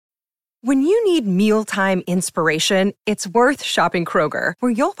When you need mealtime inspiration, it's worth shopping Kroger,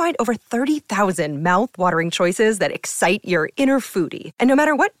 where you'll find over 30,000 mouth-watering choices that excite your inner foodie. And no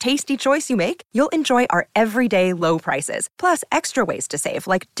matter what tasty choice you make, you'll enjoy our everyday low prices, plus extra ways to save,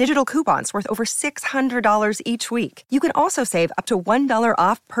 like digital coupons worth over $600 each week. You can also save up to $1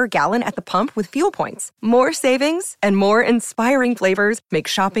 off per gallon at the pump with fuel points. More savings and more inspiring flavors make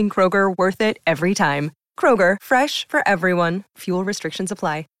shopping Kroger worth it every time. Kroger, fresh for everyone. Fuel restrictions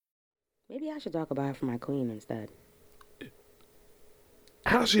apply. Maybe I should talk about her for my queen instead.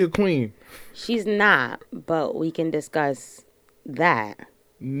 How's she a queen? She's not, but we can discuss that.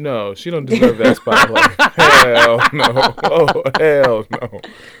 No, she don't deserve that spotlight. Hell no. Oh, hell no.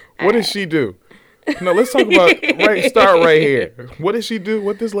 What did she do? No, let's talk about, start right here. What did she do?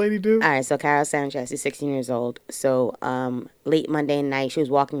 What this lady do? All right, so Carol Sanchez is 16 years old. So late Monday night, she was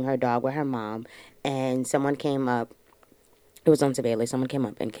walking her dog with her mom, and someone came up. It was on surveillance. Someone came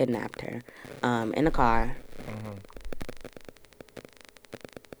up and kidnapped her in a car. Uh-huh.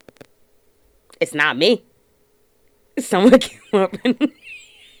 It's not me. Someone came up and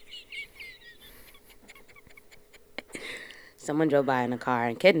someone drove by in a car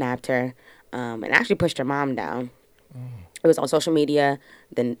and kidnapped her and actually pushed her mom down. It was on social media.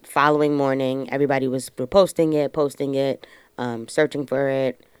 The following morning, everybody was posting it, searching for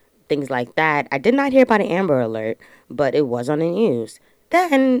it. Things like that. I did not hear about an Amber Alert, but it was on the news.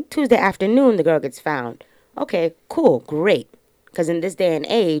 Then, Tuesday afternoon, the girl gets found. Okay, cool, great. Because in this day and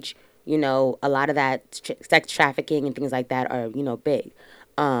age, you know, a lot of that sex trafficking and things like that are, you know, big.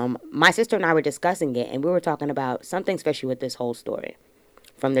 My sister and I were discussing it, and we were talking about something special with this whole story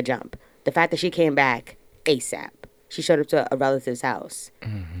from the jump. The fact that she came back ASAP. She showed up to a relative's house.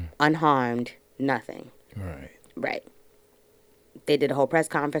 Mm-hmm. Unharmed, nothing. Right. They did a whole press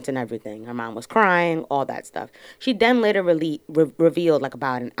conference and everything. Her mom was crying, all that stuff. She then later revealed, like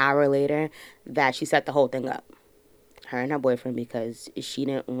about an hour later, that she set the whole thing up. Her and her boyfriend, because she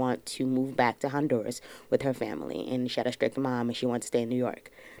didn't want to move back to Honduras with her family. And she had a strict mom and she wanted to stay in New York.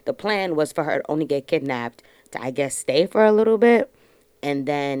 The plan was for her to only get kidnapped to, I guess, stay for a little bit. And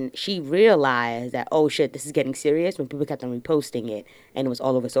then she realized that, oh shit, this is getting serious when people kept on reposting it. And it was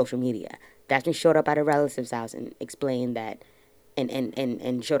all over social media. That's when she showed up at her relative's house and explained that.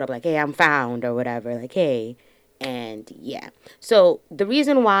 And showed up like, hey, I'm found or whatever. Like, hey. And yeah. So the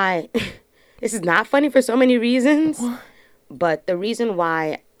reason why this is not funny for so many reasons. What? But the reason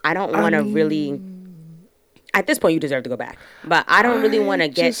why I don't want to really. At this point, you deserve to go back. But I don't really want to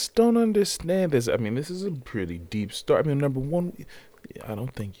get. I just don't understand this. I mean, this is a pretty deep story. I mean, number one, I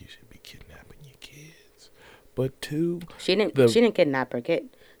don't think you should be kidnapping your kids. But two. She didn't kidnap her kid.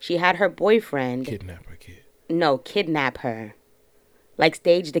 She had her boyfriend. Kidnap her kid. No, kidnap her. Like,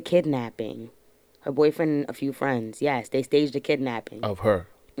 staged the kidnapping. Her boyfriend and a few friends. Yes, they staged the kidnapping. Of her?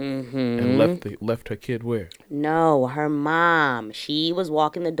 Mm-hmm. And left her kid where? No, her mom. She was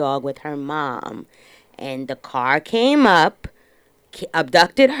walking the dog with her mom. And the car came up,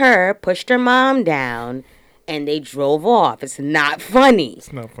 abducted her, pushed her mom down, and they drove off. It's not funny.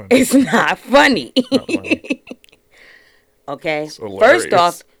 It's not funny. It's not funny. It's not funny. Okay? First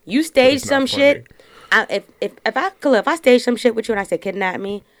off, you staged some shit. If I stage some shit with you and I say kidnap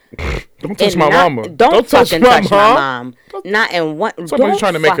me, don't touch my mama. Don't fucking touch my mom. Not in one. Somebody's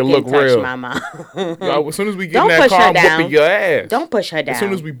trying to make it look real. My mom. As soon as we get in that car, I'm whooping your ass. Don't push her down. As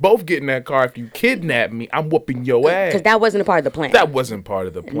soon as we both get in that car, if you kidnap me, I'm whooping your ass. Because that wasn't a part of the plan. That wasn't part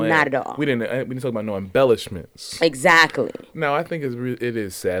of the plan. Not at all. We didn't talk about no embellishments. Exactly. Now I think it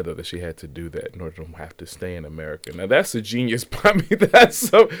is sad though that she had to do that in order to have to stay in America. Now that's a genius. I mean,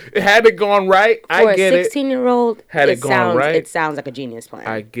 had it gone right, I get it. For a 16-year-old, had it gone right, it sounds like a genius plan.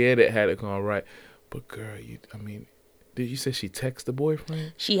 I get it. Had it gone right, but girl, did you say she texted the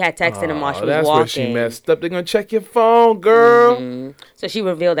boyfriend? She had texted him while she was that's walking. That's where she messed up. They're gonna check your phone, girl. Mm-hmm. So she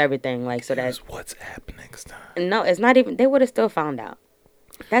revealed everything, like so that. WhatsApp next time. No, it's not even. They would have still found out.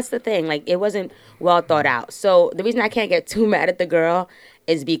 That's the thing. Like, it wasn't well thought out. So the reason I can't get too mad at the girl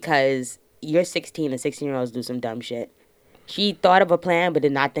is because you're 16 and 16-year-olds do some dumb shit. She thought of a plan but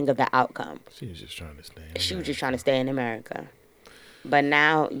did not think of the outcome. She was just trying to stay in America. She was just trying to stay in America. But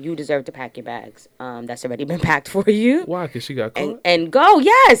now you deserve to pack your bags. That's already been packed for you. Why? Because she got caught? And go,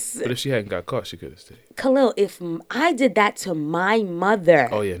 yes. But if she hadn't got caught, she could have stayed. Khalil, if I did that to my mother.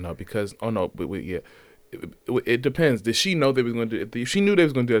 Oh, yeah, no, because, yeah. It depends. Did she know they was going to do it? If she knew they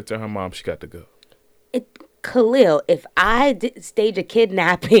was going to do it to her mom, she got to go. Khalil, if I did stage a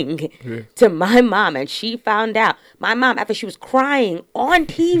kidnapping to my mom and she found out, my mom, after she was crying on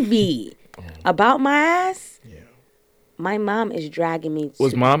TV about my ass, my mom is dragging me.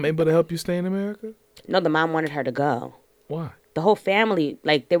 Was mom able to help you stay in America? No, the mom wanted her to go. Why? The whole family,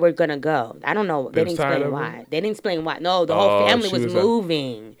 like, they were gonna go. I don't know. They didn't explain why. They didn't explain why. No, the whole family was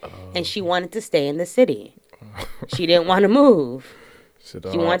moving, and she wanted to stay in the city. She didn't want to move. She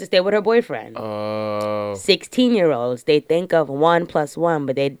wanted to stay with her boyfriend. 16-year-olds, they think of 1 + 1,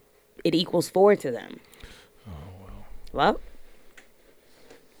 but it equals 4 to them. Well,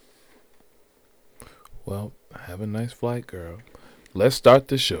 have a nice flight, girl. Let's start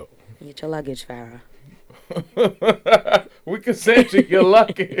the show. Get your luggage, Farrah. We can send you your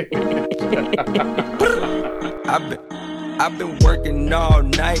luggage. I've been working all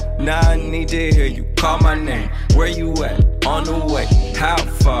night. Now I need to hear you call my name. Where you at? On the way. How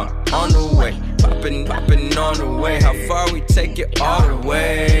far? On the way. Popping on the way. How far we take it all the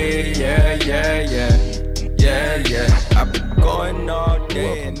way? Yeah. I've been going all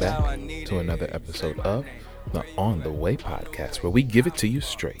day. Welcome back to another episode of the On the Way podcast, where we give it to you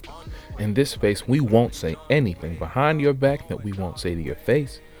straight. In this space, we won't say anything behind your back that we won't say to your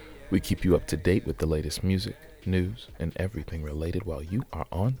face. We keep you up to date with the latest music, news, and everything related while you are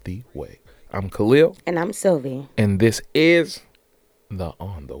on the way. I'm Khalil. And I'm Sylvie. And this is the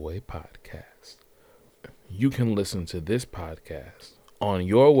On the Way podcast. You can listen to this podcast on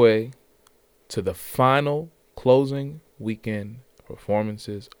your way to the final closing weekend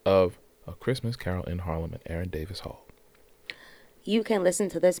performances of A Christmas Carol in Harlem at Aaron Davis Hall. You can listen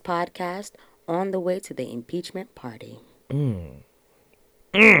to this podcast on the way to the impeachment party.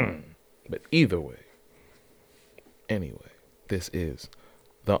 But either way, anyway, this is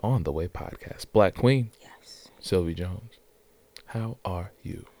the On the Way podcast. Black Queen. Yes. Sylvie Jones. How are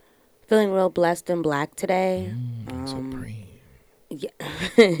you? Feeling real blessed and black today. Supreme. Yeah.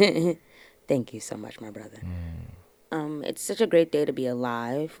 Thank you so much, my brother. It's such a great day to be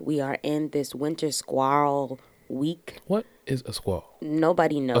alive. We are in this winter squall week. What is a squall?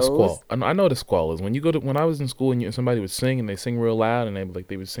 Nobody knows. A squall. I know what a squall is. When I was in school and somebody would sing and they sing real loud and they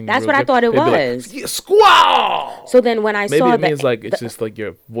would sing. That's real what good, I thought it was. Like, yeah, squall. So then when I Maybe saw it means like it's just like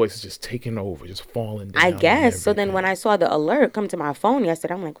your voice is just taking over, just falling down. I guess. So then when I saw the alert come to my phone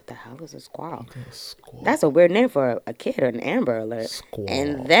yesterday, I'm like, what the hell is a squall? Squall. That's a weird name for a kid, an Amber Alert. Squall.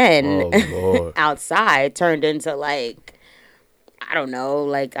 And then Lord. outside turned into like, I don't know,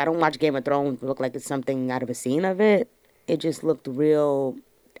 like I don't watch Game of Thrones. Look like it's something out of a scene of it. It just looked real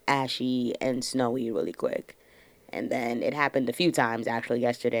ashy and snowy really quick. And then it happened a few times actually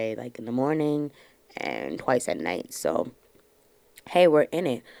yesterday, like in the morning and twice at night. So, hey, we're in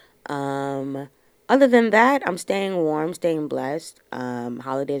it. Other than that, I'm staying warm, staying blessed.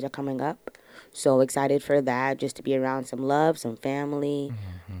 Holidays are coming up. So excited for that, just to be around some love, some family.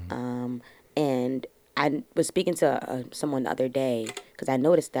 And I was speaking to someone the other day because I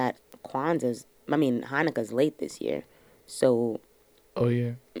noticed that Hanukkah's late this year. So. Oh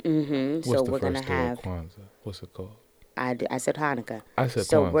yeah. So we're gonna have Kwanzaa. What's it called? I said Hanukkah. I said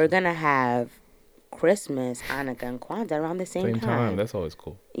so. Kwanzaa. We're gonna have Christmas, Hanukkah, and Kwanzaa around the same time. That's always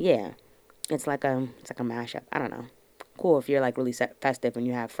cool. Yeah, it's like a mashup. I don't know. Cool if you're like really festive and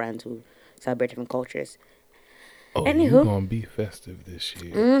you have friends who celebrate different cultures. Oh, Anywho. You're gonna be festive this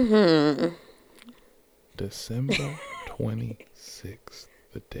year. December 26th,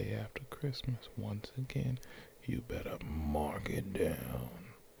 the day after Christmas. Once again, you better mark it down.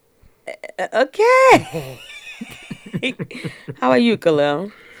 Okay. How are you,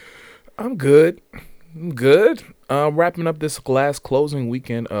 Khalil? I'm good. Wrapping up this last closing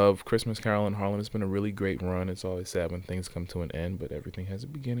weekend of Christmas Carol in Harlem. It's been a really great run. It's always sad when things come to an end, but everything has a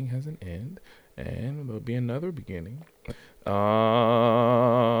beginning, has an end, and there'll be another beginning.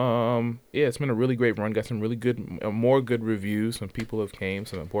 Yeah, it's been a really great run. Got some really good, more good reviews. Some people have came.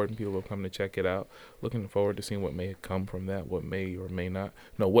 Some important people have come to check it out. Looking forward to seeing what may come from that. What may or may not.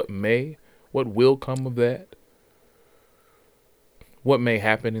 No, what will come of that. What may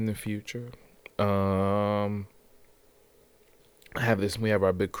happen in the future. We have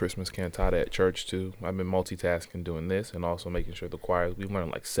our big Christmas cantata at church too. I've been multitasking doing this and also making sure the choir. We've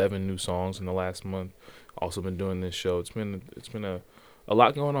learned like 7 new songs in the last month. Also been doing this show. It's been a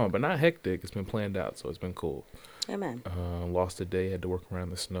lot going on, but not hectic. It's been planned out, so it's been cool. Amen. Lost a day, had to work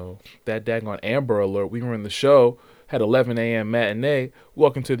around the snow. That daggone Amber Alert. We were in the show, had 11 a.m. matinee.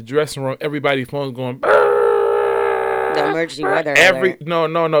 Walking to the dressing room, everybody's phone's going. The emergency weather alert.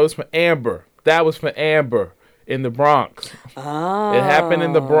 No, it's for Amber. That was for Amber in the Bronx. Oh. It happened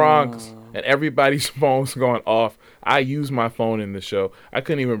in the Bronx, and everybody's phone's going off. I used my phone in the show. I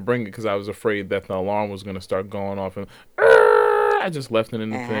couldn't even bring it because I was afraid that the alarm was going to start going off. And I just left it in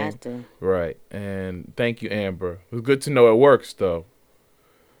the thing. Right. And thank you, Amber. It was good to know it works, though.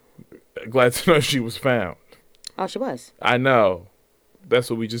 Glad to know she was found. Oh, she was? I know. That's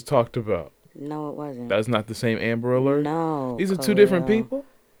what we just talked about. No, it wasn't. That's not the same Amber Alert? No. These are two different people?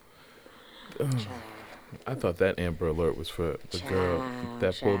 I thought that Amber Alert was for the girl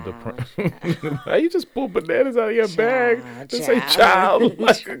that pulled the prank. Why you just pull bananas out of your bag to say child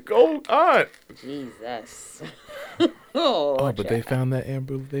like a gold aunt? Jesus. But they found that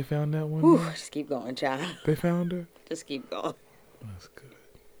Amber. They found that one. Whew, just keep going, child. They found her. Just keep going. That's good.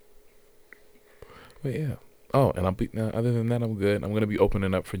 But yeah. Oh, and other than that, I'm good. I'm gonna be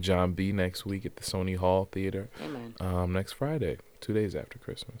opening up for John B next week at the Sony Hall Theater. Amen. Next Friday, 2 days after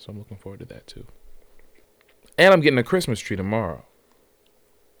Christmas. So I'm looking forward to that too. And I'm getting a Christmas tree tomorrow.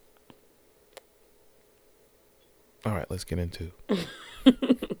 All right, let's get into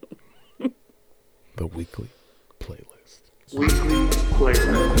the weekly playlist.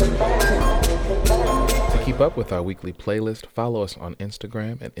 To keep up with our weekly playlist, follow us on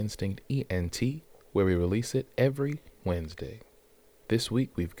Instagram at Instinct ENT, where we release it every Wednesday. This week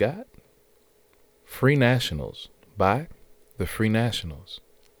we've got Free Nationals by The Free Nationals,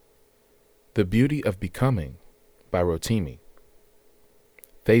 The Beauty of Becoming by Rotimi,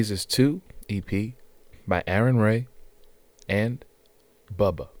 Phases 2 EP by Aaron Ray, and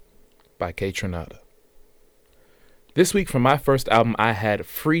Bubba by K Tronada. This week for my first album, I had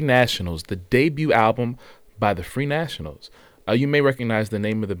Free Nationals, the debut album by The Free Nationals. You may recognize the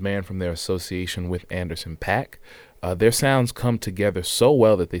name of the band from their association with Anderson .Paak. Their sounds come together so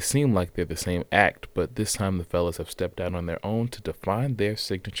well that they seem like they're the same act, but this time the fellas have stepped out on their own to define their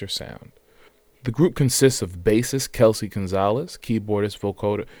signature sound. The group consists of bassist Kelsey Gonzalez,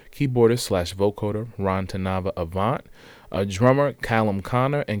 keyboardist/vocoder Ron Tanava Avant, drummer Callum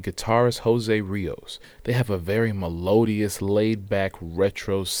Connor, and guitarist Jose Rios. They have a very melodious, laid-back,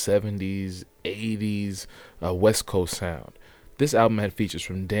 retro 70s, 80s West Coast sound. This album had features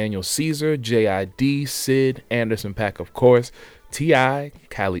from Daniel Caesar, J.I.D., Sid, Anderson .Paak, of course, T.I.,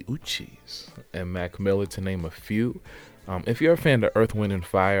 Kali Uchis, and Mac Miller, to name a few. If you're a fan of Earth, Wind &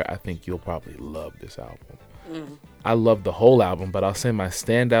 Fire, I think you'll probably love this album. I love the whole album, but I'll say my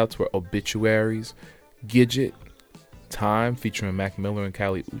standouts were Obituaries, Gidget, Time, featuring Mac Miller and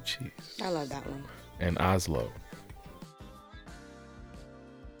Kali Uchis. I love that one. And Oslo.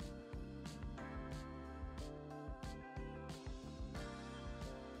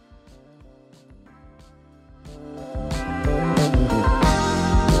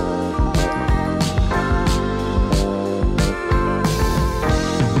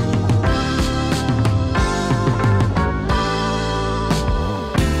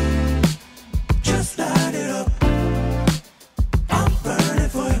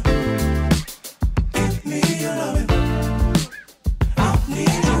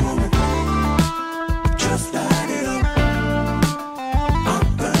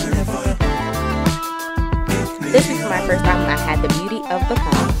 This week for my first album, I had The Beauty of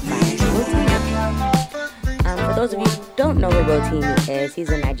Becoming by Rotimi. For those of you who don't know who Rotimi is, he's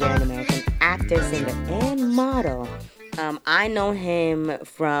a Nigerian-American actor, singer, and model. I know him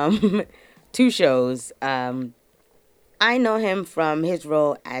from two shows. I know him from his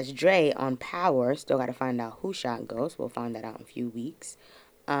role as Dre on Power. Still got to find out who shot Ghost. We'll find that out in a few weeks.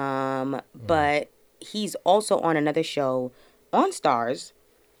 But he's also on another show on Starz,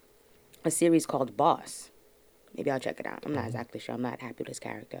 a series called Boss. Maybe I'll check it out. I'm not exactly sure. I'm not happy with his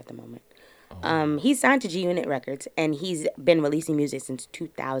character at the moment. He's signed to G-Unit Records, and he's been releasing music since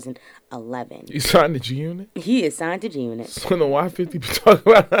 2011. You signed to G-Unit? He is signed to G-Unit. So then why 50 talk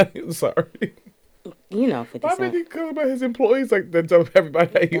about that? I'm sorry. You know 50 Why Cent. 50 talk about his employees like that? Tell everybody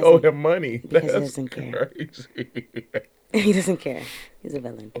that he owe him money. Because That's he doesn't care. Crazy. He doesn't care. He's a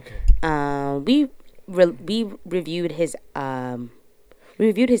villain. Okay. We reviewed his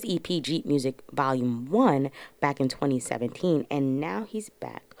EP Jeep Music Volume 1 back in 2017, and now he's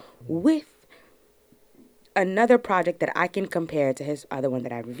back with another project that I can compare to his other one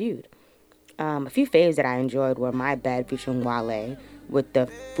that I reviewed. A few faves that I enjoyed were My Bed featuring Wale with the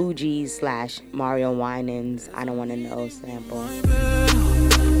Fugees/Mario Winans I Don't Wanna Know sample.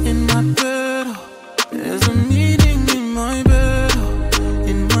 In my bed, there's a meeting in my bed.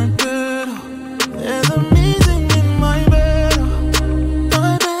 In my bed, there's a meeting in my bed.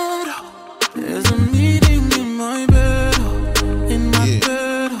 My bed, there's a meeting in my bed. In my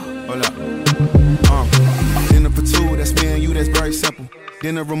bed. Hold up. Dinner for two, that's me and you, that's very simple.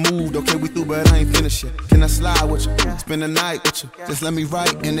 Dinner removed, okay, we through, but I ain't finished yet. Can I slide with you? Spend the night with you. Just let me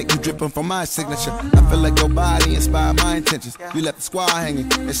write, and it you dripping from my signature. I feel like your body inspired my intentions. You left the squad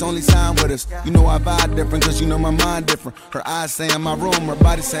hanging, it's only time with us. You know I vibe different, cause you know my mind different. Her eyes say in my room, her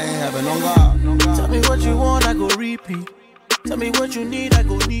body saying heaven on God. Tell me what you want, I go repeat. Tell me what you need, I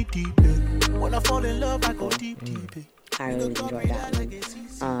go deep, deep. When I fall in love, I go deep, deep. I really enjoyed that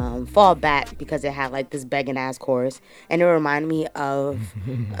one. Fall Back, because it had like this begging ass chorus, and it reminded me of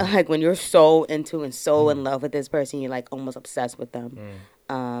like when you're so into and so in love with this person, you're like almost obsessed with them,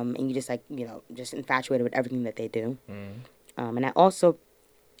 and you just like, you know, just infatuated with everything that they do. And I also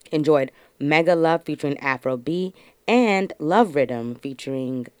enjoyed Mega Love featuring Afro B and Love Rhythm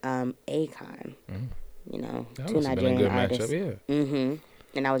featuring Akon. You know, That two must have been a Nigerian good artists. matchup, yeah.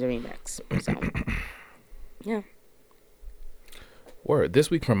 And that was a remix. So, yeah. Word. This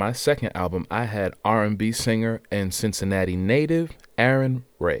week for my second album, I had R&B singer and Cincinnati native Aaron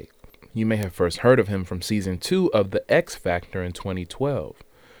Ray. You may have first heard of him from season 2 of The X Factor in 2012.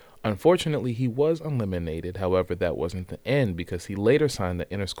 Unfortunately, he was eliminated. However, that wasn't the end, because he later signed to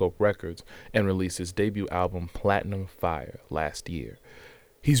Interscope Records and released his debut album Platinum Fire last year.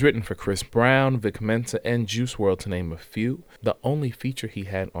 He's written for Chris Brown, Vic Mensa, and Juice WRLD, to name a few. The only feature he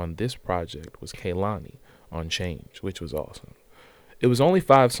had on this project was Kehlani on Change, which was awesome. It was only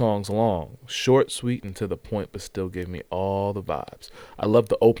 5 songs long, short, sweet, and to the point, but still gave me all the vibes. I love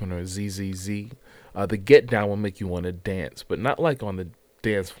the opener, ZZZ. The Get Down will make you want to dance, but not like on the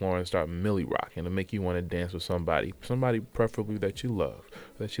dance floor and start milli rocking. To make you want to dance with somebody preferably that you love,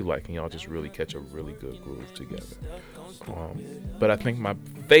 that you like, and y'all just really catch a really good groove together. But I think my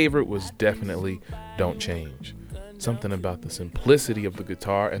favorite was definitely Don't Change. Something about the simplicity of the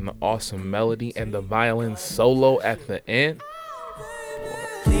guitar and the awesome melody and the violin solo at the end.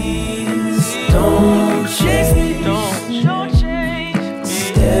 Please don't change. Don't change.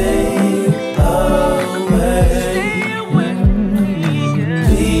 Stay away.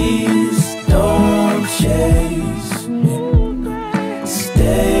 Please don't chase me.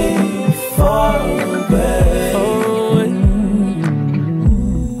 Stay far away.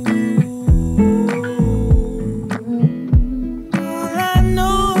 All I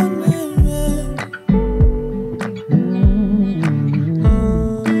know,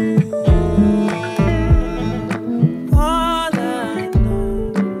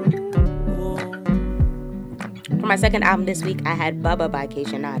 For my second album this week, I had Bubba by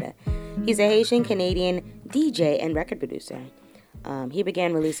Kayshonada. He's a Haitian-Canadian DJ and record producer. He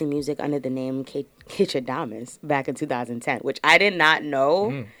began releasing music under the name Kitchadamas back in 2010, which I did not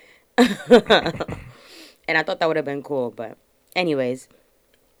know. And I thought that would have been cool, but anyways,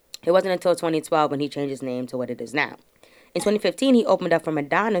 it wasn't until 2012 when he changed his name to what it is now. In 2015, he opened up for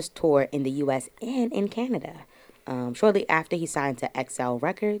Madonna's tour in the U.S. and in Canada. Shortly after, he signed to XL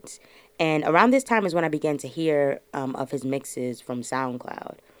Records, and around this time is when I began to hear of his mixes from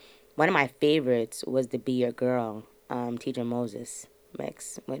SoundCloud. One of my favorites was the Be Your Girl, Tidra Moses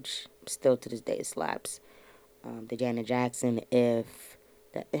mix, which still to this day slaps. The Janet Jackson,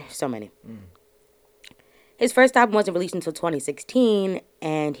 so many. His first album wasn't released until 2016,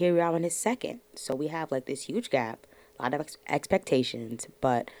 and here we are on his second. So we have like this huge gap, a lot of expectations,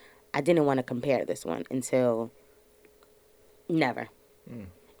 but I didn't want to compare this one until never.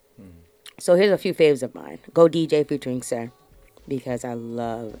 So here's a few faves of mine. Go DJ featuring Sir, because I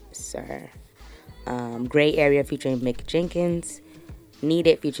love Sir. Gray Area featuring Mick Jenkins. Need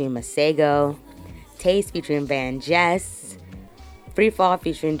It featuring Masego. Taste featuring Van Jess. Free Fall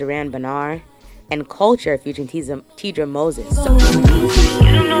featuring Duran Bernard. And Culture featuring Tidra Moses. You don't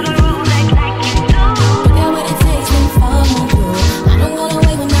know the rules like you do. Got what it takes to follow you. I don't wanna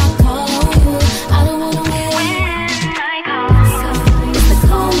wait when I call on you. I don't wanna wait when I call. It's the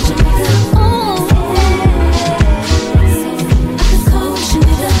culture, nigga. Oh, it's the culture,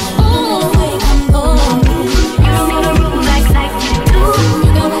 nigga. Oh, wait, I'm on you. You don't know the rules like you do.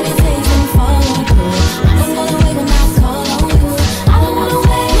 You got what it takes to follow you. I don't wanna wait when I call on you. I don't wanna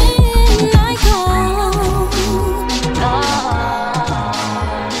wait when I call.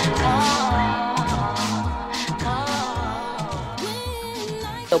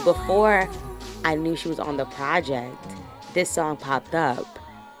 So before I knew she was on the project, this song popped up.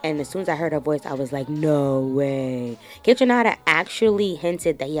 And as soon as I heard her voice, I was like, no way. Kitchenada actually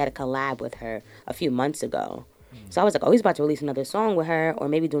hinted that he had a collab with her a few months ago. So I was like, oh, he's about to release another song with her, or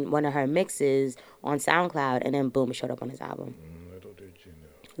maybe doing one of her mixes on SoundCloud. And then boom, it showed up on his album. Little did you know.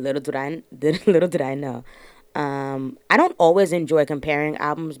 Little did I know. I don't always enjoy comparing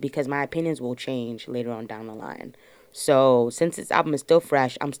albums because my opinions will change later on down the line. So since this album is still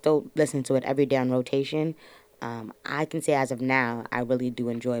fresh, I'm still listening to it every day on rotation. I can say as of now, I really do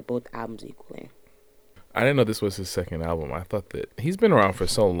enjoy both albums equally. I didn't know this was his second album. I thought that he's been around for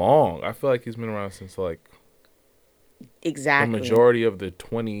so long. I feel like he's been around since like Exactly. the majority of the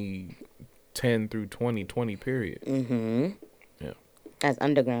 2010 through 2020 period. Mm-hmm. Yeah. As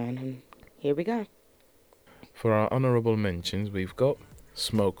Underground. And here we go. For our honorable mentions, we've got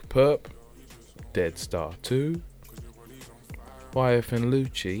Smoke Perp, Dead Star 2, YF and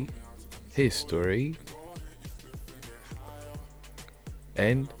Lucci, History,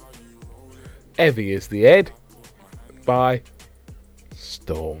 and Heavy is the Head by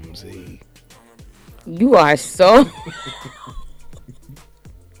Stormzy. You are so.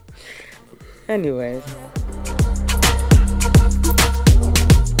 Anyways.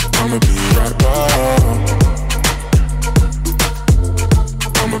 I'ma be right about.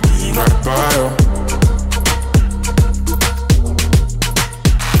 I'ma be right about.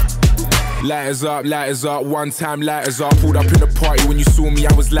 Lighters up, one time lighters up. Pulled up in the party when you saw me,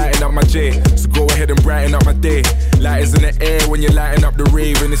 I was lighting up my J. So go ahead and brighten up my day. Lighters in the air when you're lighting up the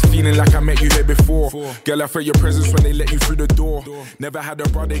rave. And it's feeling like I met you here before. Girl, I felt your presence when they let you through the door. Never had a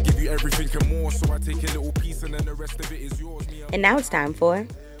brother give you everything and more. So I take a little piece and then the rest of it is yours. And now it's time for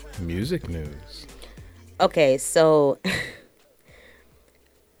music news. Okay, so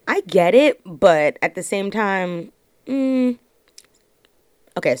I get it, but at the same time,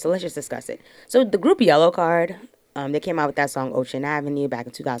 okay, so let's just discuss it. So the group Yellow Card, they came out with that song Ocean Avenue back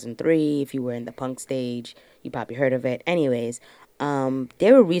in 2003. If you were in the punk stage, you probably heard of it. Anyways,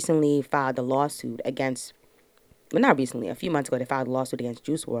 they were recently filed a lawsuit against, well, not recently, a few months ago, they filed a lawsuit against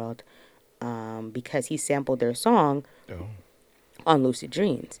Juice WRLD because he sampled their song on Lucid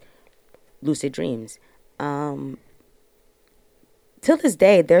Dreams. Till this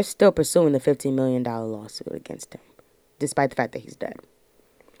day, they're still pursuing the $15 million lawsuit against him, despite the fact that he's dead.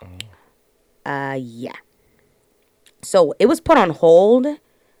 Yeah. So it was put on hold,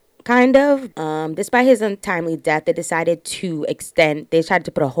 kind of. Despite his untimely death, they tried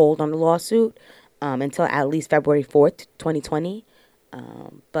to put a hold on the lawsuit until at least February 4th, 2020.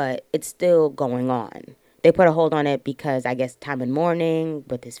 But it's still going on. They put a hold on it because, I guess, time in mourning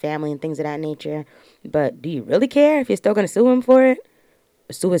with his family and things of that nature. But do you really care if you're still going to sue him for it?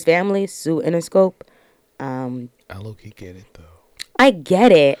 Sue his family? Sue Interscope? I low-key get it, though. I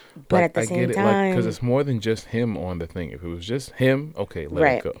get it, but Like, at the I same get it, time... because it's more than just him on the thing. If it was just him, okay,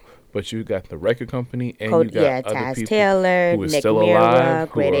 let it go. But you got the record company and you got other Taz people Taylor, who is Nick still Mira,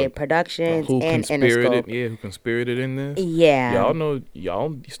 alive, Grade A Productions, who and conspirated, Interscope. who conspirated in this. Yeah. Y'all know,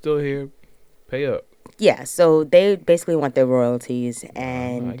 y'all still here, pay up. Yeah, so they basically want their royalties, I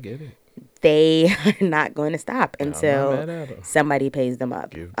and get it. they are not going to stop I'm not until mad at 'em. somebody pays them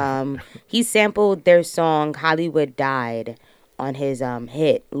up. He sampled their song "Hollywood Died" on his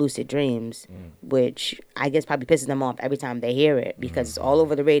hit "Lucid Dreams," which I guess probably pisses them off every time they hear it because it's all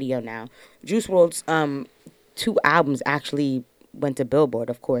over the radio now. Juice WRLD's 2 albums actually went to Billboard,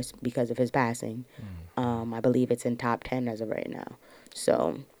 of course, because of his passing. I believe it's in top 10 as of right now.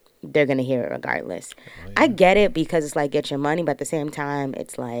 So they're gonna hear it regardless. I get it because it's like, get your money, but at the same time,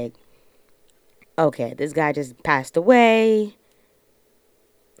 it's like, okay, this guy just passed away.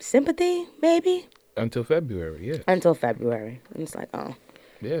 Sympathy, maybe? Until February, yeah. Until February. And it's like, oh.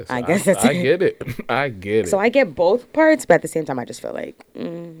 Yes, I guess that's I it. get it. I get it. So I get both parts, but at the same time, I just feel like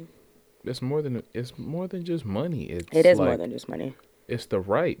it's more than just money. it is more than just money. It's the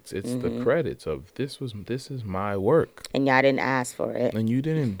rights. It's the credits of this is my work. And y'all didn't ask for it. And you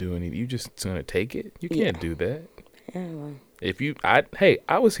didn't do anything. You just gonna take it. You can't do that. Yeah, well.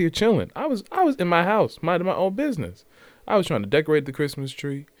 I was here chilling. I was in my house, minding my own business. I was trying to decorate the Christmas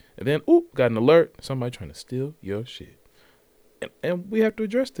tree, and then got an alert. Somebody trying to steal your shit, and we have to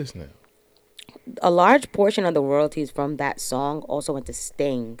address this now. A large portion of the royalties from that song also went to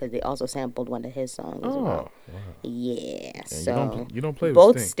Sting because they also sampled one of his songs as well. Wow. Yeah, And so you don't play with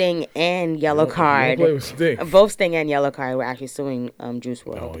both Sting. Sting and Yellow You don't Card. play with Sting. Both Sting and Yellow Card were actually suing Juice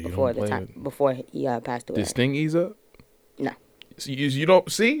Oh, WRLD you before don't the play time with- before he passed away. Did Sting ease up? No. So you don't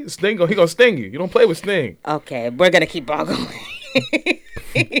see Sting? He gonna sting you. You don't play with Sting. Okay, we're gonna keep on going.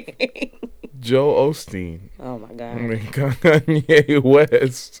 Joe Osteen Oh my god. and Kanye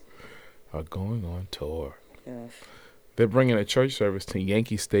West are going on tour. Yes. They're bringing a church service to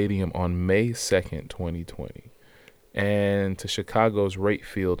Yankee Stadium on May 2nd, 2020, and to Chicago's Wright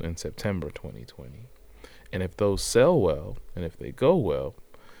Field in September 2020. And if those sell well, and if they go well,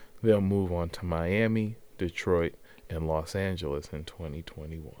 they'll move on to Miami, Detroit, and Los Angeles in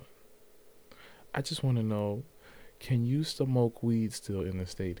 2021. I just want to know, can you smoke weed still in the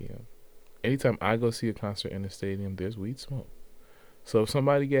stadium? Anytime I go see a concert in the stadium, there's weed smoke. So if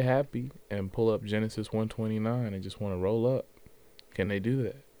somebody get happy and pull up Genesis 129 and just want to roll up, can they do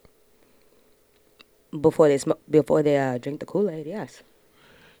that? Before they drink the Kool-Aid, yes.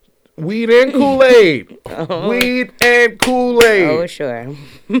 Weed and Kool-Aid. Weed and Kool-Aid. Oh, sure.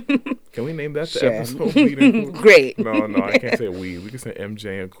 Can we name that the Sure. episode? Weed and Kool-Aid? Great. No, I can't say weed. We can say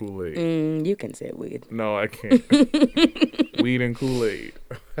MJ and Kool-Aid. You can say weed. No, I can't. Weed and Kool-Aid.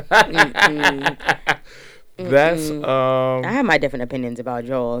 That's I have my different opinions about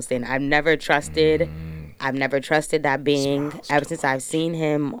Joel Osteen. I've never trusted that being ever since I've seen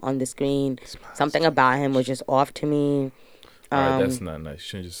him on the screen. Something about him was just off to me. all right, that's not nice. You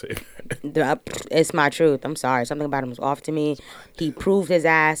shouldn't just say that. It's my truth. I'm sorry. Something about him was off to me. He proved his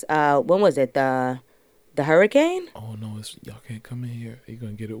ass. When was it? The hurricane? Oh no, y'all can't come in here. You're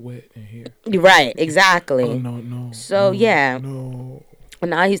gonna get it wet in here. Right, exactly. Oh no. So no, yeah. No.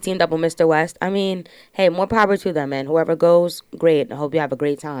 And now he's teamed up with Mr. West. I mean, hey, more power to them, man. Whoever goes, great. I hope you have a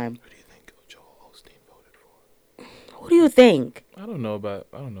great time. Who do you think Joel Osteen voted for? Who do you think? I don't know that.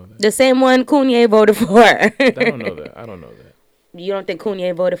 The same one Kanye voted for. I don't know that. You don't think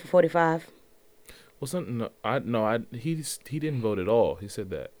Kanye voted for 45? Well, he didn't vote at all. He said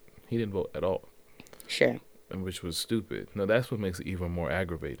that he didn't vote at all. Sure. Which was stupid. No, that's what makes it even more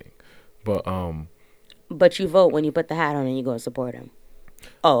aggravating. But you vote when you put the hat on and you go and support him.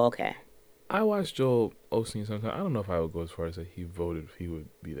 Oh, okay. I watched Joel Osteen sometimes. I don't know if I would go as far as say he voted if he would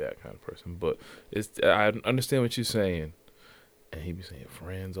be that kind of person. But I understand what you're saying. And he be saying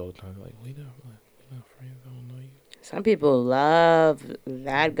friends all the time. Like, we not friends. I don't know you. Some people love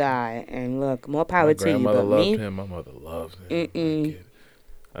that guy. And look, more power to you. My grandmother But loved me, him. My mother loves him.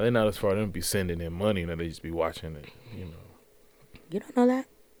 They're not as far as them be sending him money. Now they just be watching it, you know. You don't know that?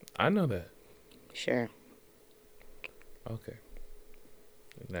 I know that. Sure. Okay.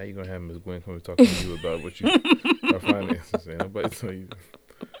 Now you're going to have Ms. Gwen come and talk to you about what our finances and nobody tell you.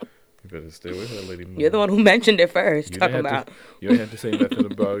 You better stay with her, lady. You're the one who mentioned it first. You don't have to say nothing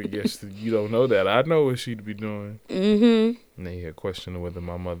about, yes, you don't know that. I know what she'd be doing. Mm-hmm. And then you had questioning whether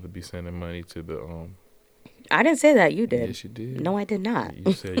my mother be sending money to the, I didn't say that. You did. Yes, you did. No, I did not.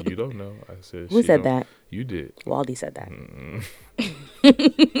 You said you don't know. I said Who said that? You did. Waldy said that.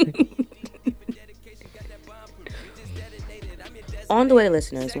 On the way,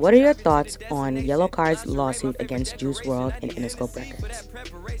 listeners, what are your thoughts on Yellow Card's lawsuit against Juice WRLD and Interscope Records?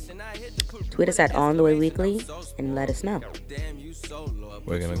 Tweet us at On The Way Weekly and let us know.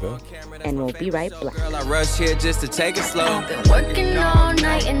 We're gonna go. And we'll be right back. Girl, I rush here just to take it slow. Been working all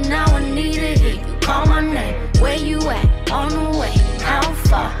night and now I need to hear you call my name. Where you at? On the way. How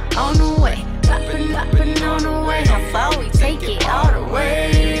far? On the way. Poppin', poppin' on the way. How far we take it all the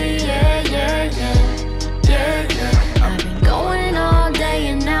way? Yeah, yeah, yeah. Yeah, yeah. I've been going all day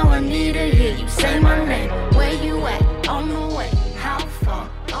and now I need to hear you say my name. Where you at? On the way. How far?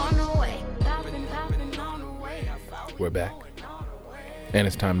 On the way. Poppin', poppin' on the way. How far we We're back. And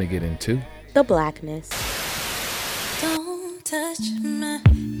it's time to get into The blackness. don't touch my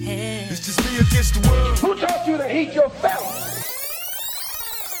head. It's just me against the world. Who taught you to heat your felt?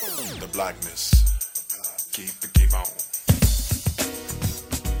 The blackness. Keep on.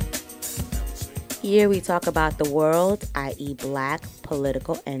 Here we talk about the world, i.e. black,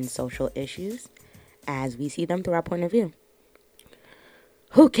 political, and social issues as we see them through our point of view.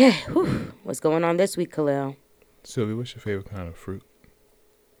 Okay, what's going on this week, Khalil? Sylvia, what's your favorite kind of fruit?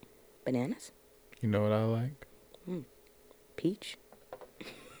 Bananas? You know what I like? Peach?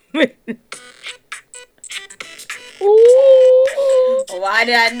 Ooh, why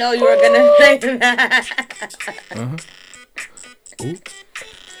did I know you were going to say that? Ooh.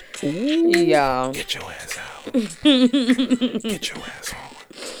 Yo. Get your ass out. Get your ass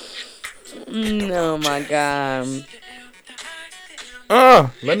on. Oh, my God.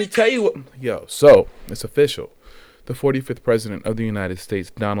 Let me tell you what. Yo, so it's official. The 45th president of the United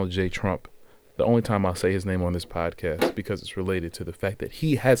States, Donald J. Trump. The only time I'll say his name on this podcast because it's related to the fact that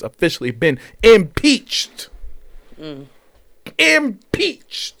he has officially been impeached.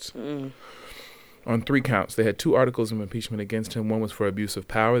 Impeached. On 3 counts. They had 2 articles of impeachment against him. One was for abuse of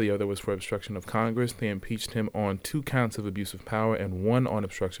power. The other was for obstruction of Congress. They impeached him on 2 counts of abuse of power and 1 on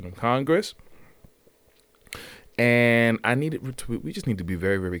obstruction of Congress. And we just need to be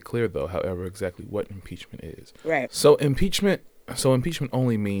very, very clear, though, however, exactly what impeachment is. Right. So impeachment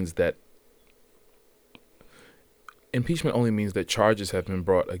only means that charges have been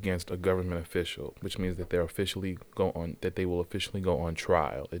brought against a government official, which means that they will officially go on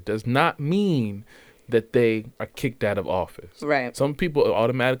trial. It does not mean that they are kicked out of office. Right. Some people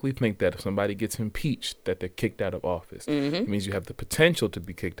automatically think that if somebody gets impeached, that they're kicked out of office. It means you have the potential to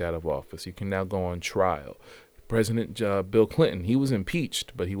be kicked out of office. You can now go on trial. President Bill Clinton, he was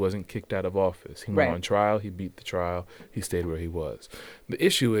impeached, but he wasn't kicked out of office. He went on trial. He beat the trial. He stayed where he was. The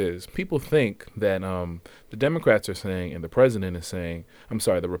issue is people think that the Democrats are saying and the president is saying,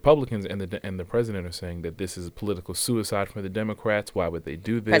 the Republicans and the president are saying that this is political suicide for the Democrats. Why would they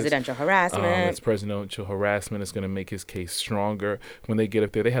do this? Presidential harassment. It's presidential harassment. It's going to make his case stronger. When they get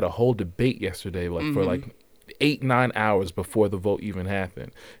up there, they had a whole debate yesterday, 8-9 hours before the vote even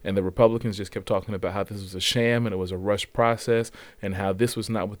happened. And the Republicans just kept talking about how this was a sham and it was a rushed process and how this was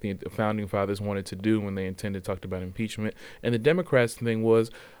not what the founding fathers wanted to do when they talked about impeachment. And the Democrats thing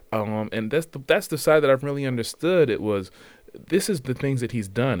was, and that's the side that I've really understood. It was, this is the things that he's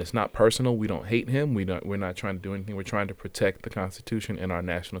done. It's not personal. We don't hate him. We're not trying to do anything. We're trying to protect the Constitution and our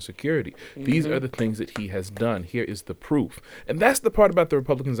national security. These are the things that he has done. Here is the proof. And that's the part about the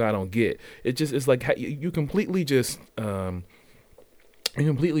Republicans I don't get. It just is like you completely just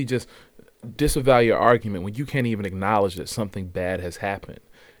disavow your argument when you can't even acknowledge that something bad has happened.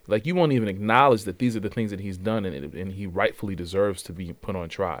 Like, you won't even acknowledge that these are the things that he's done and he rightfully deserves to be put on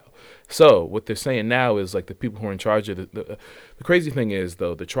trial. So what they're saying now is, like, the people who are in charge of the crazy thing is,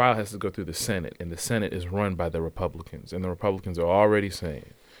 though, the trial has to go through the Senate, and the Senate is run by the Republicans. And the Republicans are already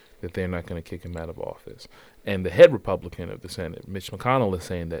saying that they're not going to kick him out of office. And the head Republican of the Senate, Mitch McConnell, is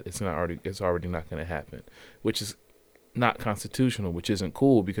saying that it's already not going to happen, which is not constitutional, which isn't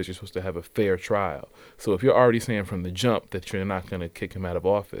cool because you're supposed to have a fair trial. So if you're already saying from the jump that you're not going to kick him out of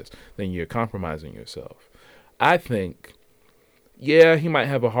office, then you're compromising yourself. I think, yeah, he might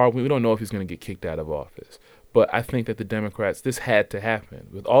have a hard one. We don't know if he's going to get kicked out of office. But I think that the Democrats, this had to happen.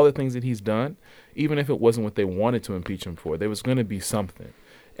 With all the things that he's done, even if it wasn't what they wanted to impeach him for, there was going to be something.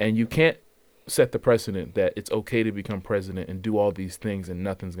 And you can't set the precedent that it's okay to become president and do all these things and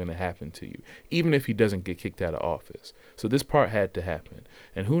nothing's going to happen to you, even if he doesn't get kicked out of office. So this part had to happen.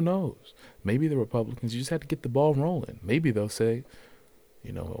 And who knows? Maybe the Republicans, you just had to get the ball rolling. Maybe they'll say,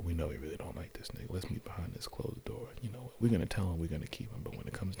 you know what, we know we really don't like this nigga. Let's meet behind this closed door. You know what, we're going to tell him we're going to keep him, but when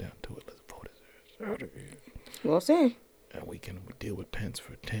it comes down to it, let's vote his ass out of here. We'll see. And we can deal with Pence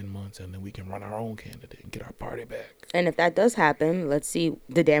for 10 months, and then we can run our own candidate and get our party back. And if that does happen, let's see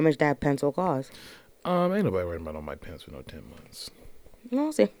the damage that Pence will cause. Ain't nobody worried about Mike Pence for no 10 months.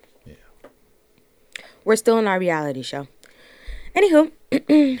 We'll see. Yeah. We're still in our reality show. Anywho,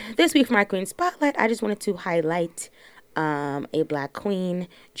 this week for my Queen Spotlight, I just wanted to highlight a black queen,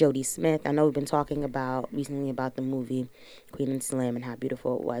 Jodie Smith. I know we've been talking recently about the movie Queen and Slim and how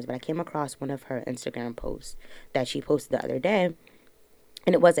beautiful it was, but I came across one of her Instagram posts that she posted the other day,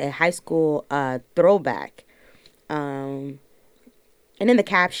 and it was a high school throwback. And in the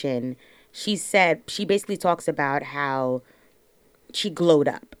caption, she basically talks about how she glowed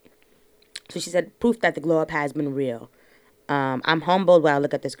up. So she said, proof that the glow up has been real. I'm humbled when I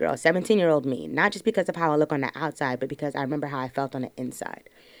look at this girl, 17-year-old me, not just because of how I look on the outside, but because I remember how I felt on the inside.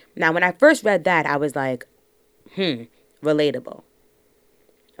 Now, when I first read that, I was like, relatable.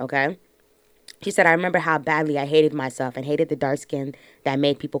 Okay? She said, I remember how badly I hated myself and hated the dark skin that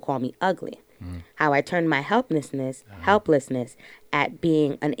made people call me ugly. How I turned my helplessness at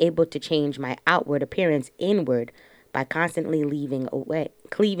being unable to change my outward appearance inward by constantly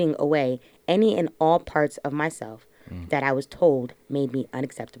cleaving away any and all parts of myself that I was told made me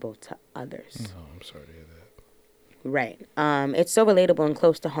unacceptable to others. Oh, I'm sorry to hear that. Right. It's so relatable and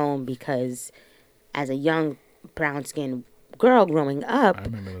close to home because as a young brown-skinned girl growing up, I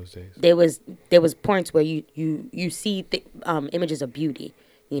remember those days. There was points where you see images of beauty,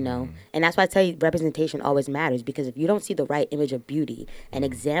 you know, and that's why I tell you representation always matters, because if you don't see the right image of beauty, an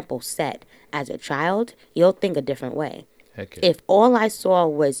example set as a child, you'll think a different way. Heck yeah. If all I saw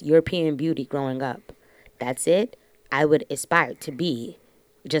was European beauty growing up, that's it, I would aspire to be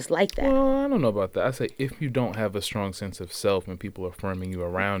just like that. Well, I don't know about that. I say if you don't have a strong sense of self and people affirming you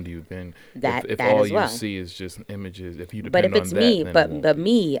around you, then if all you see is just images, if you depend on that. But if it's me, but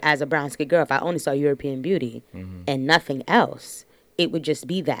me as a brown-skinned girl, if I only saw European beauty and nothing else, it would just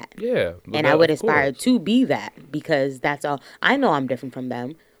be that. Yeah. And I would aspire to be that, because that's all. I know I'm different from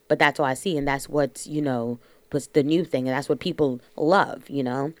them, but that's all I see, and that's what's the new thing, and that's what people love, you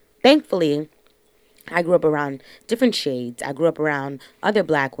know. Thankfully, I grew up around different shades. I grew up around other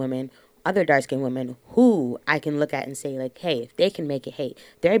black women, other dark-skinned women who I can look at and say, like, hey, if they can make it, hey,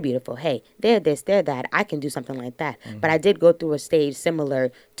 they're beautiful, hey, they're this, they're that, I can do something like that. But I did go through a stage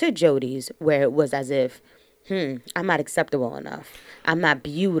similar to Jodie's where it was as if, I'm not acceptable enough. I'm not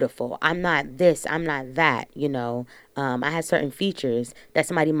beautiful. I'm not this. I'm not that, you know. I had certain features that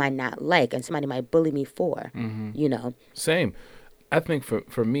somebody might not like and somebody might bully me for, you know. Same. I think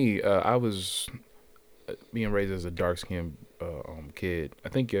for me, I was being raised as a dark-skinned kid. I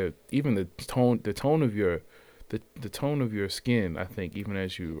think even the tone of your skin, I think, even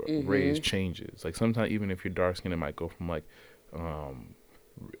as you raise, changes. Like sometimes even if you're dark-skinned, it might go from like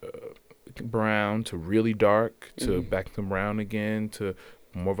brown to really dark to back to brown again to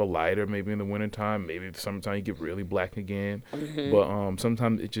more of a lighter maybe in the wintertime. Maybe sometimes you get really black again. But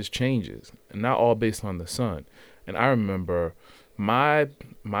sometimes it just changes, and not all based on the sun. And I remember my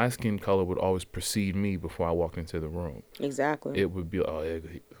skin color would always precede me before I walked into the room. Exactly. It would be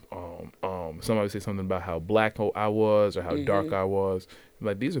somebody would say something about how black I was or how dark I was.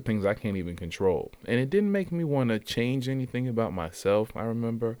 Like, these are things I can't even control. And it didn't make me want to change anything about myself. I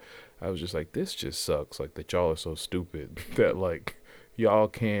remember I was just like, this just sucks. Like, that y'all are so stupid that, like, y'all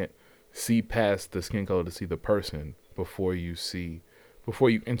can't see past the skin color to see the person before you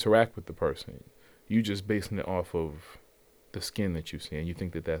interact with the person. You just basing it off of the skin that you see, and you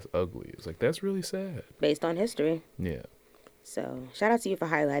think that that's ugly. It's like, that's really sad. Based on history. Yeah. So shout out to you for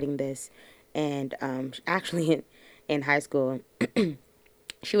highlighting this. And actually in high school,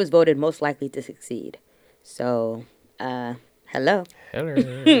 she was voted most likely to succeed. So, hello.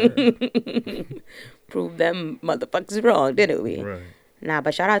 Proved them motherfuckers wrong, didn't we? Right. Nah,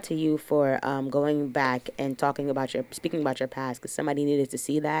 but shout out to you for going back and speaking about your past, because somebody needed to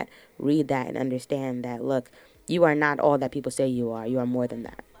see that, read that, and understand that, look, you are not all that people say you are. You are more than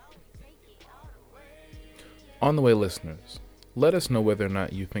that. On the way, listeners, let us know whether or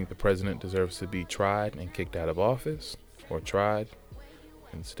not you think the president deserves to be tried and kicked out of office, or tried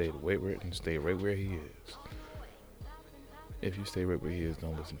and stay right where he is. If you stay right where he is,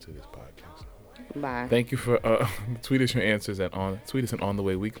 don't listen to this podcast. Bye. Thank you for tweet us your answers tweet us at On the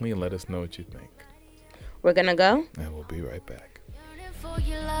Way Weekly and let us know what you think. We're gonna go. And we'll be right back. For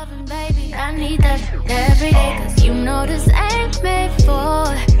your loving, baby, I need that every day. Cause you know this ain't made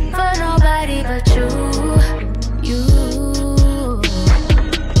for nobody but you.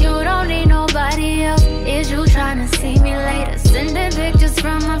 You don't need nobody else. Is you trying to see me later? Sending pictures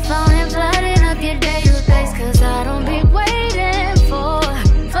from my phone and flooding up your database. Cause I don't be waiting for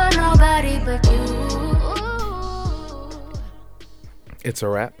nobody but you. It's a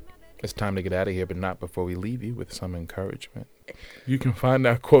wrap. It's time to get out of here, but not before we leave you with some encouragement. You can find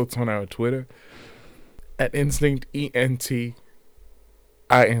our quotes on our Twitter at Instinct, ENTINC,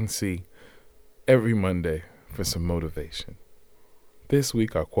 every Monday for some motivation. This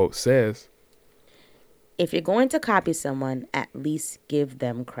week, our quote says, if you're going to copy someone, at least give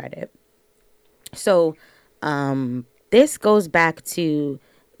them credit. So, this goes back to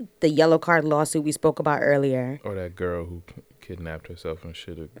the yellow card lawsuit we spoke about earlier. Or that girl who kidnapped herself and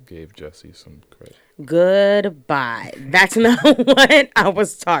should have gave Jesse some credit. Goodbye. That's not what I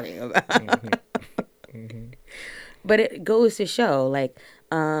was talking about. But it goes to show, like,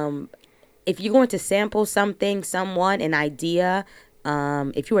 if you're going to sample something, someone, an idea,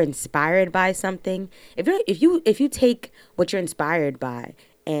 if you are inspired by something, if you take what you're inspired by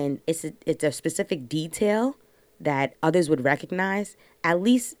and it's a specific detail that others would recognize, at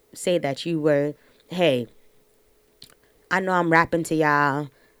least say that you were, hey, I know I'm rapping to y'all,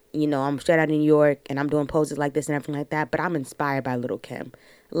 you know, I'm straight out of New York and I'm doing poses like this and everything like that, but I'm inspired by Lil' Kim.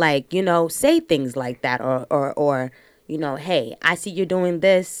 Like, you know, say things like that or you know, hey, I see you're doing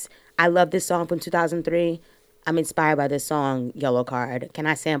this. I love this song from 2003. I'm inspired by this song, Yellow Card. Can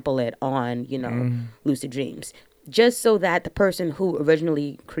I sample it on, you know, Lucid Dreams? Just so that the person who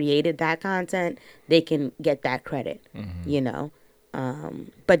originally created that content, they can get that credit, you know?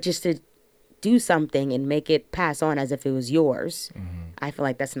 But just to do something and make it pass on as if it was yours, I feel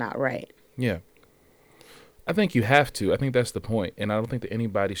like that's not right. Yeah. I think you have to. I think that's the point. And I don't think that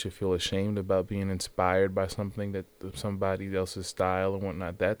anybody should feel ashamed about being inspired by something that somebody else's style and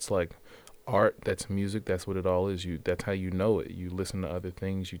whatnot. That's like art, that's music, that's what it all is. That's how you know it. You listen to other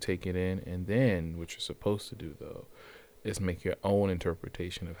things, you take it in, and then what you're supposed to do though is make your own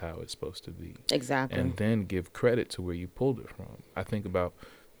interpretation of how it's supposed to be. Exactly. And then give credit to where you pulled it from. I think about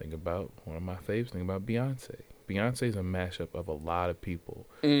one of my faves, think about Beyonce. Beyonce is a mashup of a lot of people.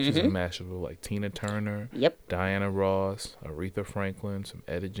 She's a mashup of like Tina Turner, Diana Ross, Aretha Franklin, some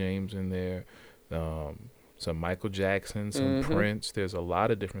Etta James in there, some Michael Jackson, some Prince. There's a lot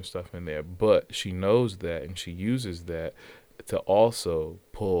of different stuff in there, but she knows that and she uses that to also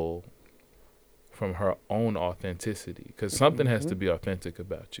pull from her own authenticity, because something has to be authentic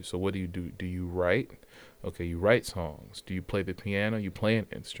about you. So what do? Do you write? Okay, you write songs. Do you play the piano? You play an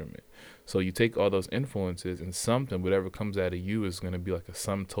instrument. So you take all those influences and something, whatever comes out of you is going to be like a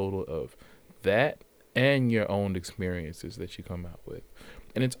sum total of that and your own experiences that you come out with.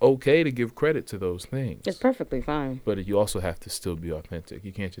 And it's okay to give credit to those things. It's perfectly fine. But you also have to still be authentic.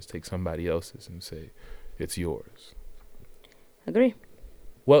 You can't just take somebody else's and say it's yours. Agree.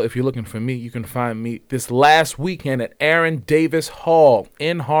 Well, if you're looking for me, you can find me this last weekend at Aaron Davis Hall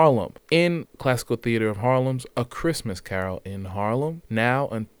in Harlem, in Classical Theater of Harlem's A Christmas Carol in Harlem. Now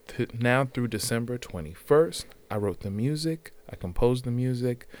through December 21st, I wrote the music, I composed the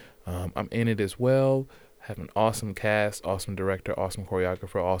music, I'm in it as well. Have an awesome cast, awesome director, awesome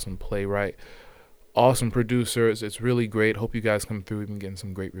choreographer, awesome playwright, awesome producers. It's really great. Hope you guys come through. We've been getting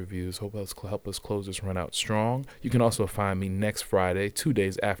some great reviews. Help us close this run out strong. You can also find me next Friday, 2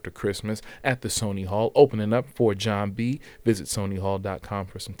 days after Christmas, at the Sony Hall, opening up for John B. Visit SonyHall.com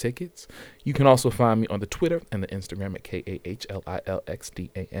for some tickets. You can also find me on the Twitter and the Instagram at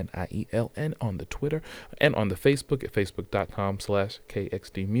KAHLILXDANIELN on the Twitter, and on the Facebook at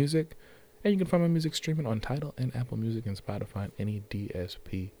Facebook.com/KXDmusic. And you can find my music streaming on Tidal and Apple Music and Spotify and any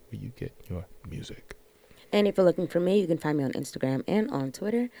DSP where you get your music. And if you're looking for me, you can find me on Instagram and on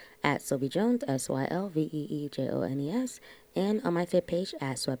Twitter at Sylvie Jones, SYLVEEJONES, and on my Fit page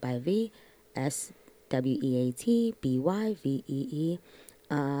at Sweat by V, SWEATBYVEE.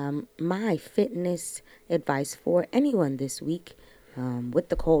 My fitness advice for anyone this week, with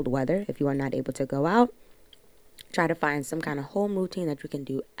the cold weather, if you are not able to go out, try to find some kind of home routine that you can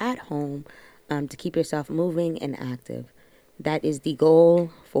do at home to keep yourself moving and active. That is the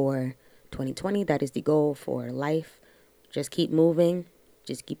goal for 2020. That is the goal for life. Just keep moving.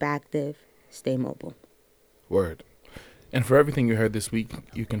 Just keep active. Stay mobile. Word. And for everything you heard this week,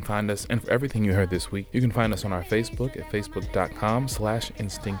 you can find us. And for everything you heard this week, you can find us on our Facebook at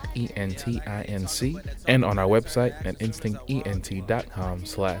facebook.com/InstinctENTINC and on our website at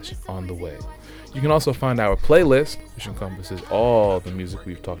instinctent.com/ontheway. You can also find our playlist, which encompasses all the music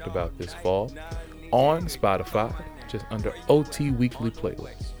we've talked about this fall, on Spotify, just under OT Weekly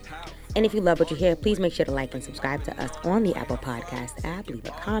Playlist. And if you love what you hear, please make sure to like and subscribe to us on the Apple Podcast app. Leave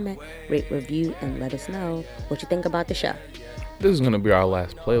a comment, rate, review, and let us know what you think about the show. This is going to be our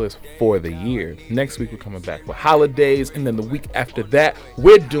last playlist for the year. Next week, we're coming back with holidays. And then the week after that,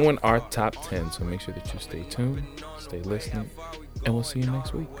 we're doing our top 10. So make sure that you stay tuned, stay listening, and we'll see you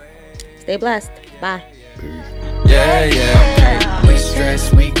next week. Stay blessed. Bye. Yeah, yeah. We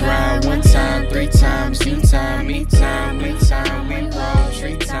stress, we grind 1 time, 3 times, you time, me time, we time, we roll,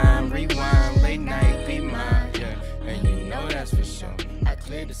 3 time, rewind, late night, be mine, yeah. And you know that's for sure. I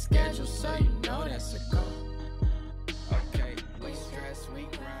cleared the schedule, so you know that's a go. Okay, we stress, we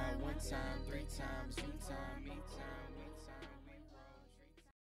grind 1 time, 3 times, you time, me time.